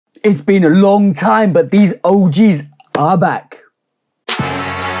It's been a long time, but these OGs are back.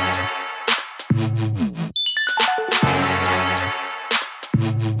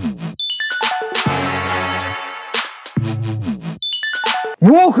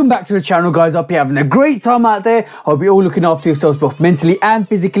 Welcome back to the channel, guys. Hope you're having a great time out there. Hope you're all looking after yourselves both mentally and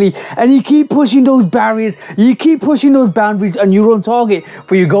physically, and you keep pushing those barriers, you keep pushing those boundaries, and you're on target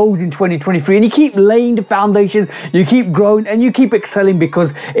for your goals in 2023, and you keep laying the foundations, you keep growing, and you keep excelling,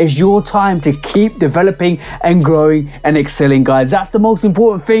 because it's your time to keep developing and growing and excelling, guys. That's the most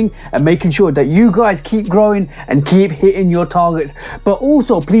important thing, and making sure that you guys keep growing and keep hitting your targets. But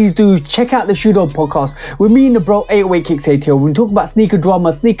also, please do check out the Shudo podcast with me and the bro 808 Kicks ATL. We talk about sneaker drama,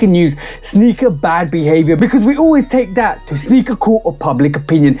 sneaker news, sneaker bad behavior, because we always take that to sneaker court of public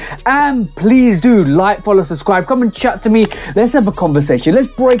opinion. And please do like, follow, subscribe, come and chat to me. Let's have a conversation. Let's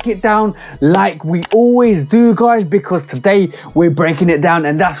break it down like we always do, guys, because today we're breaking it down.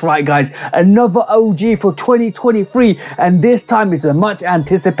 And that's right, guys, another OG for 2023, and this time is a much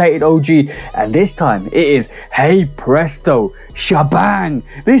anticipated OG, and this time it is, hey presto, shabang,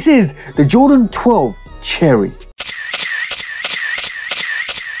 this is the Jordan 12 Cherry.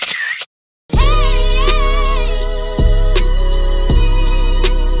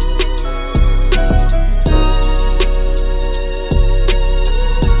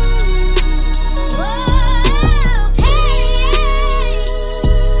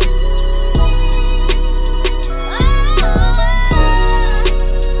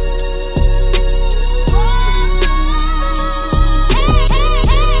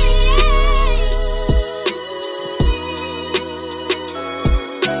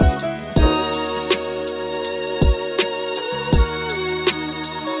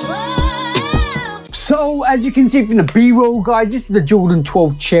 So as you can see from the B-roll, guys, this is the Jordan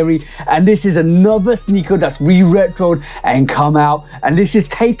 12 Cherry, and this is another sneaker that's re-retroed and come out, and this has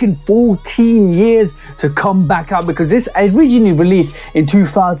taken 14 years to come back out, because this originally released in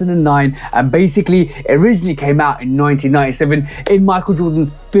 2009 and basically originally came out in 1997 in Michael Jordan's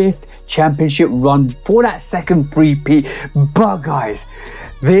 5th championship run for that second three-peat. But guys,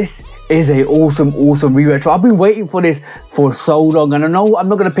 this is a awesome re-retro. I've been waiting for this for so long, and I know I'm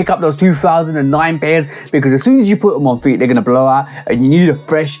not going to pick up those 2009 pairs, because as soon as you put them on feet, they're going to blow out, and you need a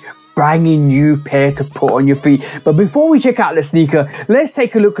fresh, brand new pair to put on your feet. But before we check out the sneaker, let's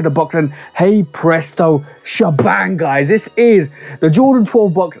take a look at the box, and hey presto, shabang, guys, this is the Jordan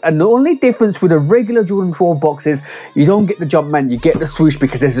 12 box. And the only difference with a regular Jordan 12 box is you don't get the Jumpman, you get the swoosh,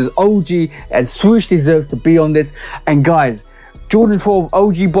 because this is OG, and swoosh deserves to be on this. And guys, Jordan 12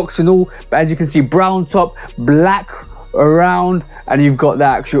 OG box and all, but as you can see, brown top, black around, and you've got the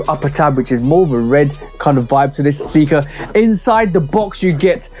actual upper tab, which is more of a red kind of vibe to this sneaker. Inside the box you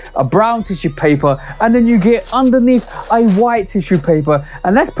get a brown tissue paper, and then you get underneath a white tissue paper,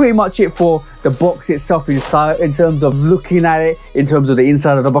 and that's pretty much it for the box itself in terms of looking at it, in terms of the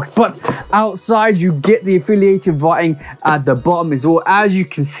inside of the box. But outside you get the affiliated writing at the bottom as well, as you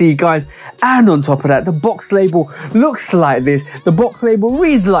can see, guys. And on top of that, the box label looks like this, the box label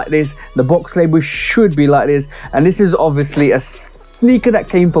reads like this, the box label should be like this, and this is obviously a sneaker that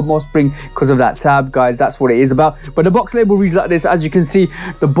came from Offspring because of that tab, guys. That's what it is about. But the box label reads like this. As you can see,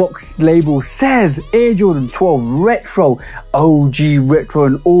 the box label says Air Jordan 12 Retro, OG Retro,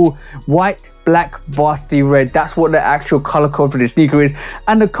 and all white, black, varsity red. That's what the actual color code for this sneaker is,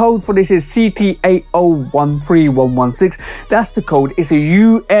 and the code for this is CT8013116. That's the code. It's a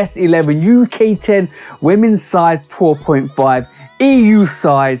US 11, UK 10, women's size 12.5, EU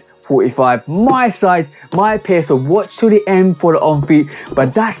size 45, my size, my pair. So watch to the end for the on feet.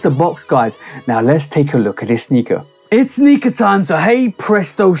 But that's the box, guys. Now let's take a look at this sneaker. It's sneaker time, so hey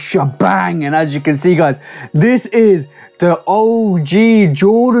presto, shabang. And as you can see, guys, this is the OG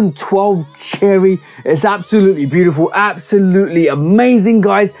Jordan 12 Cherry. It's absolutely beautiful, absolutely amazing,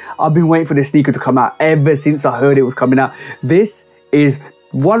 guys. I've been waiting for this sneaker to come out ever since I heard it was coming out. This is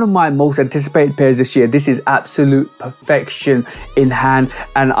one of my most anticipated pairs this year. This is absolute perfection in hand,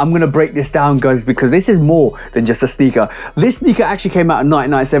 and I'm gonna break this down, guys, because this is more than just a sneaker. This sneaker actually came out in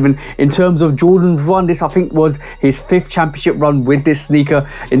 1997. In terms of Jordan's run, this I think was his 5th championship run with this sneaker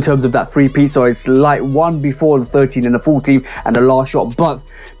in terms of that three-peat. So it's like one before the 13 and the 14 and the last shot. But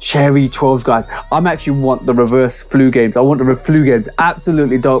Cherry 12s, guys, I'm actually want the reverse flu games. I want the flu games,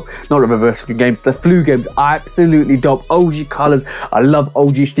 absolutely dope. Not the reverse flu games, the flu games, absolutely dope. OG colors, I love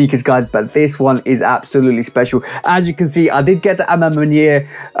OG sneakers, guys, but this one is absolutely special. As you can see, I did get the Amamanier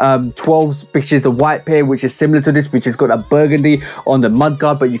 12s, which is a white pair, which is similar to this, which has got a burgundy on the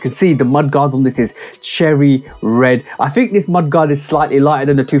mudguard, but you can see the mudguard on this is cherry red. I think this mudguard is slightly lighter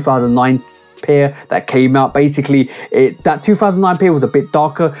than the 2009 pair that came out. Basically, that 2009 pair was a bit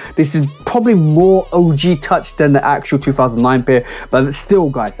darker. This is probably more OG touch than the actual 2009 pair, but still,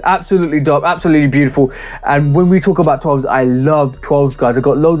 guys, absolutely dope, absolutely beautiful. And when we talk about 12s, I love 12s, guys. I've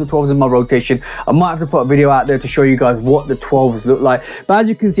got loads of 12s in my rotation. I might have to put a video out there to show you guys what the 12s look like. But as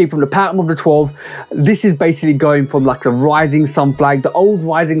you can see from the pattern of the 12, this is basically going from like the rising sun flag, the old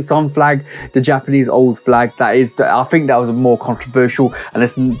rising sun flag, the Japanese old flag. That is, I think that was more controversial, and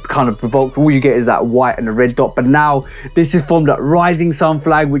it's kind of provoked. All you get is that white and the red dot. But now this is from that rising sun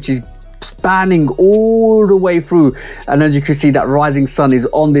flag, which is spanning all the way through, and as you can see, that rising sun is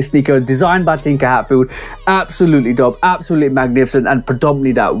on this sneaker, designed by Tinker Hatfield. Absolutely dope, absolutely magnificent, and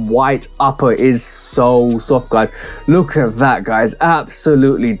predominantly that white upper is so soft, guys. Look at that, guys,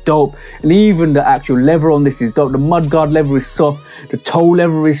 absolutely dope. And even the actual leather on this is dope. The mudguard leather is soft, the toe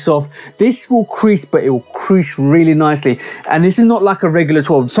leather is soft. This will crease, but it will crease really nicely. And this is not like a regular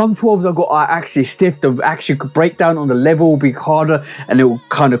 12. Some 12s I've got are actually stiff. The actually break down on the leather will be harder, and it will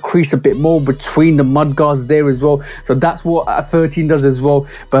kind of crease a bit more between the mud guards there as well. So that's what a 13 does as well.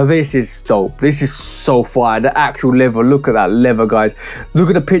 But this is dope. This is so fire. The actual leather, look at that leather, guys. Look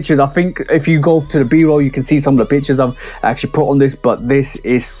at the pictures. I think if you go to the b-roll, you can see some of the pictures I've actually put on this, but this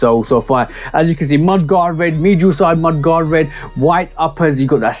is so fire. As you can see, mud guard red, medial side mud guard red, white uppers. You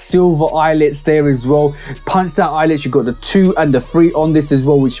got that silver eyelets there as well. Punched out eyelets. You got the 2 and the 3 on this as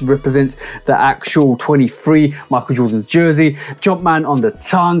well, which represents the actual 23 Michael Jordan's jersey. Jumpman on the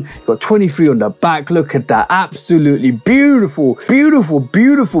tongue. You got 23 on the back. Look at that, absolutely beautiful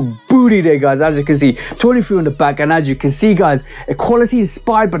booty there, guys. As you can see, 23 on the back, and as you can see, guys, equality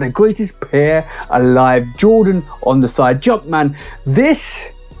inspired by the greatest pair alive. Jordan on the side, Jumpman.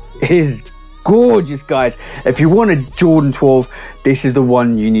 This is gorgeous, guys. If you want a Jordan 12, this is the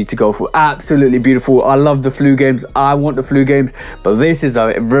one you need to go for. Absolutely beautiful. I love the flu games. I want the flu games, but this is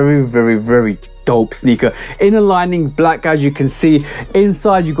a very dope sneaker. Inner lining black, as you can see.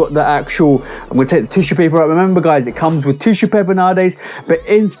 Inside you got the actual, I'm gonna take the tissue paper out. Remember, guys, it comes with tissue paper nowadays, but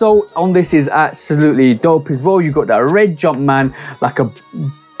insole on this is absolutely dope as well. You got that red Jumpman, like a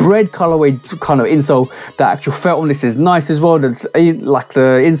bread colorway kind of insole. The actual felt on this is nice as well. Like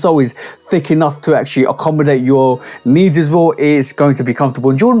the insole is thick enough to actually accommodate your needs as well. It's going to be comfortable,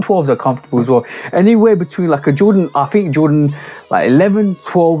 and Jordan 12s are comfortable as well. Anywhere between like a Jordan, I think Jordan like 11,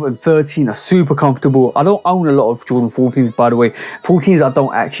 12 and 13 are super comfortable. I don't own a lot of Jordan 14s, by the way. 14s I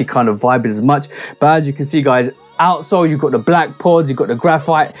don't actually kind of vibe it as much, but as you can see, guys, outsole you've got the black pods, you've got the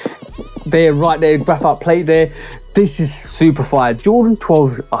graphite there, right there, graphite plate there. This is super fire. Jordan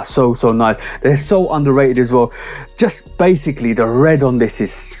 12s are so nice. They're so underrated as well. Just basically the red on this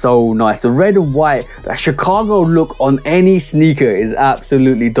is so nice. The red and white, that Chicago look on any sneaker is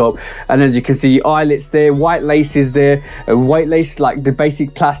absolutely dope. And as you can see, eyelets there, white laces there, and white lace, like the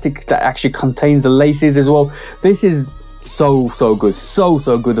basic plastic that actually contains the laces as well. This is so good, so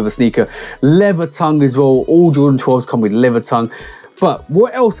good of a sneaker. Leather tongue as well. All Jordan 12s come with leather tongue. But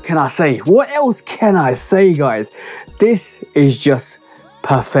what else can I say? What else can I say, guys? This is just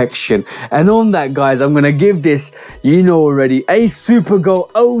perfection. And on that, guys, I'm gonna give this, you know already, a super goat.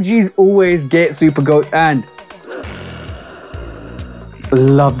 OGs always get super goats, and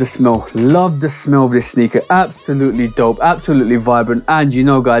love the smell of this sneaker. Absolutely dope, absolutely vibrant. And you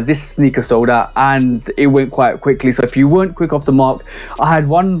know, guys, this sneaker sold out and it went quite quickly. So if you weren't quick off the mark, I had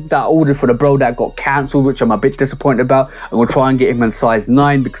one that I ordered for the bro that got cancelled, which I'm a bit disappointed about. I'm gonna try and get him in size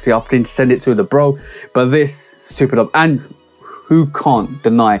 9 because he often send it to the bro. But this, super dope. And who can't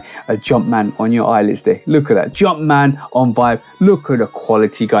deny a Jumpman on your eyelids there? Look at that, Jumpman on vibe. Look at the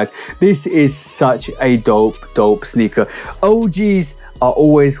quality, guys. This is such a dope sneaker. OGs are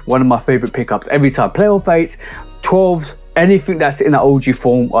always one of my favorite pickups every time. Playoff 8s, 12s, anything that's in that OG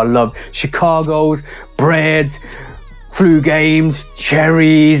form, I love. Chicago's, breads, flu games,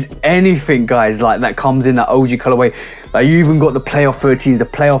 cherries, anything, guys, like that comes in that OG colorway. Like you even got the playoff 13s, the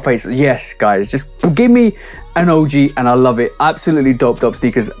playoff 8s. Yes, guys, just give me an OG and I love it. Absolutely dope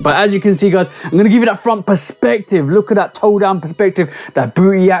sneakers. But as you can see, guys, I'm gonna give you that front perspective. Look at that toe down perspective, that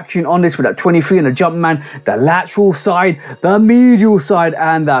booty action on this with that 23 and the Jumpman, the lateral side, the medial side,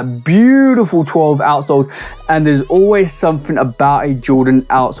 and that beautiful 12 outsoles. And there's always something about a Jordan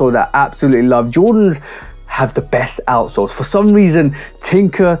outsole that I absolutely love. Jordans have the best outsoles. For some reason,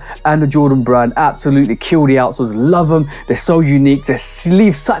 Tinker and the Jordan brand absolutely kill the outsoles. Love them. They're so unique. They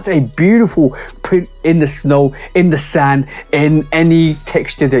leave such a beautiful print in the snow, in the sand, in any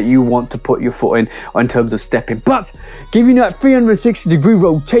texture that you want to put your foot in terms of stepping. But giving you that 360-degree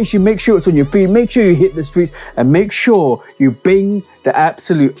rotation, make sure it's on your feet, make sure you hit the streets, and make sure you bring the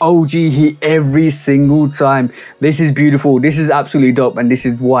absolute OG heat every single time. This is beautiful. This is absolutely dope, and this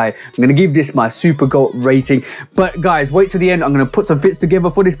is why I'm going to give this my super GOAT rating. But guys, wait till the end. I'm going to put some fits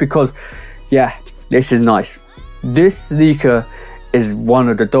together for this because, yeah, this is nice. This sneaker is one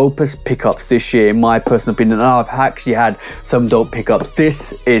of the dopest pickups this year, in my personal opinion, and I've actually had some dope pickups.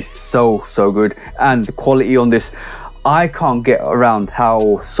 This is so good, and the quality on this, I can't get around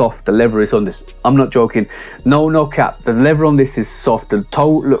how soft the leather is on this. I'm not joking. No cap. The leather on this is soft. The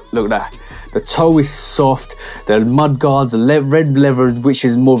toe, look at that. The toe is soft. The mud guards, the red leather, which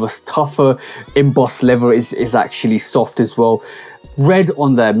is more of a tougher embossed leather, is actually soft as well. Red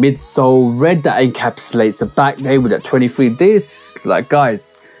on the midsole, red that encapsulates the back there with that 23. This, like,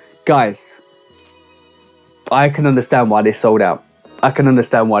 guys, I can understand why this sold out. I can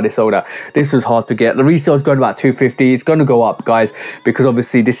understand why they sold out. This was hard to get. The resale is going about $250. It's going to go up, guys, because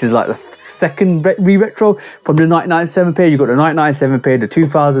obviously this is like the second re-retro from the 1997 pair. You got the 1997 pair, the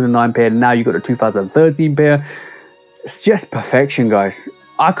 2009 pair, and now you got the 2013 pair. It's just perfection, guys.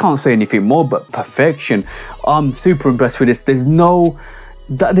 I can't say anything more but perfection. I'm super impressed with this. There's no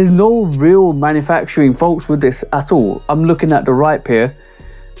real manufacturing faults with this at all. I'm looking at the right pair.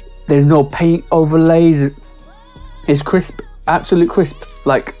 There's no paint overlays. It's crisp. Absolute crisp.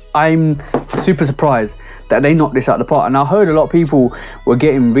 Like, I'm super surprised that they knocked this out of the park. And I heard a lot of people were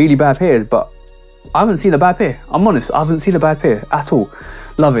getting really bad pairs, but I haven't seen a bad pair. I'm honest, I haven't seen a bad pair at all.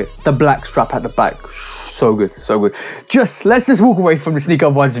 Love it. The black strap at the back, so good, so good. Let's just walk away from the sneaker,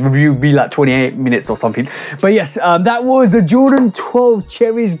 otherwise the review will be like 28 minutes or something. But yes, that was the Jordan 12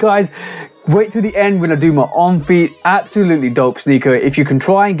 Cherries, guys. Wait till the end when I do my on feet. Absolutely dope sneaker. If you can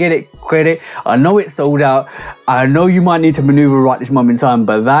try and get it, get it. I know it's sold out. I know you might need to maneuver right this moment in time,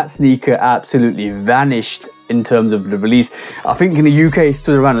 but that sneaker absolutely vanished in terms of the release. I think in the UK it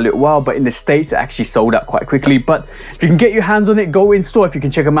stood around a little while, but in the States it actually sold out quite quickly. But if you can get your hands on it, go in store if you can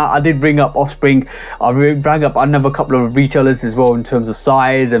check them out. I did bring up Offspring. I rang up another couple of retailers as well in terms of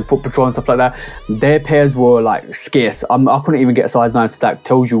size and Foot Patrol and stuff like that. Their pairs were like scarce. I couldn't even get a size 9, so that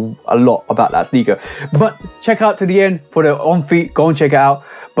tells you a lot about that sneaker. But check out to the end for the on feet. Go and check it out.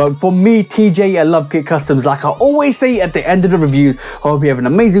 But for me, TJ at Love Kit Customs, like I always say at the end of the reviews, I hope you have an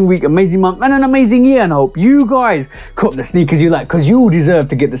amazing week, amazing month, and an amazing year. And I hope you guys cop the sneakers you like, because you deserve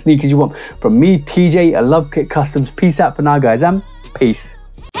to get the sneakers you want. From me, TJ at Love Kit Customs. Peace out for now, guys, and peace.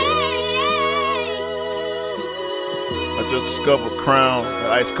 I just discovered Crown,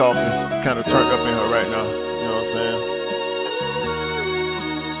 the iced coffee, kind of turned up in her right now. You know what I'm saying?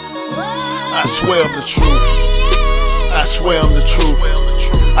 I swear I'm the truth. I swear I'm the truth.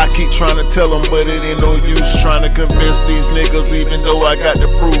 I keep trying to tell them, but it ain't no use trying to convince these niggas, even though I got the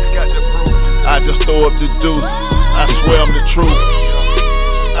proof. I just throw up the deuce. I swear I'm the truth.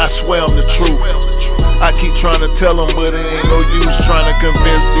 I swear I'm the truth. I keep trying to tell them, but it ain't no use trying to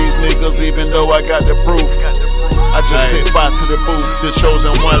convince these niggas, even though I got the proof. I just set fire to the booth, the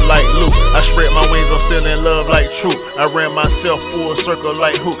chosen one like Luke. I spread my wings, I'm still in love like Troop. I ran myself full circle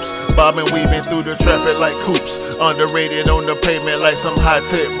like hoops, bobbing, weaving through the traffic like coops. Underrated on the pavement like some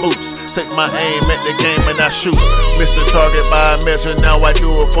high-tech boots. Take my aim at the game and I shoot. Missed the target by a measure, now I do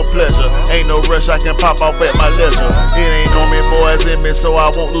it for pleasure. Ain't no rush, I can pop off at my leisure. It ain't on me, boys in me, so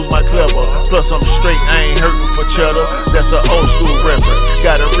I won't lose my clever. Plus I'm straight, I ain't hurting for cheddar. That's an old school reference,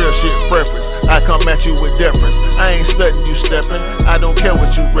 got a real shit preference. I come at you with deference. I ain't studying you stepping, I don't care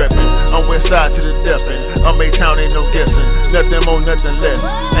what you reppin'. I'm west side to the death end. I'm A-Town, ain't no guessing. Nothing more, nothing less.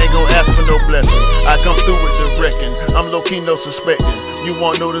 Ain't gon' ask for no blessing. I come through with the wrecking. I'm low-key, no suspecting. You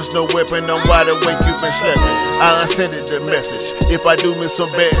won't notice no weapon. I'm wide awake, you been sleeping. I unsended the message. If I do miss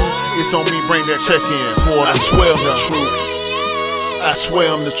some betting, it's on me, bring that check in. I swear I'm the truth. I swear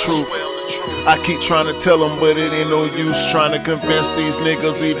I'm the truth. I keep trying to tell them, but it ain't no use trying to convince these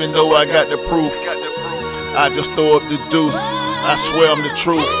niggas, even though I got the proof. I just throw up the deuce. I swear I'm the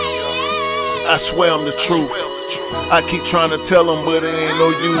truth. I swear I'm the truth. I keep trying to tell them, but it ain't no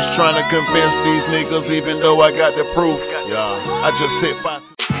use trying to convince these niggas, even though I got the proof. I just sit by.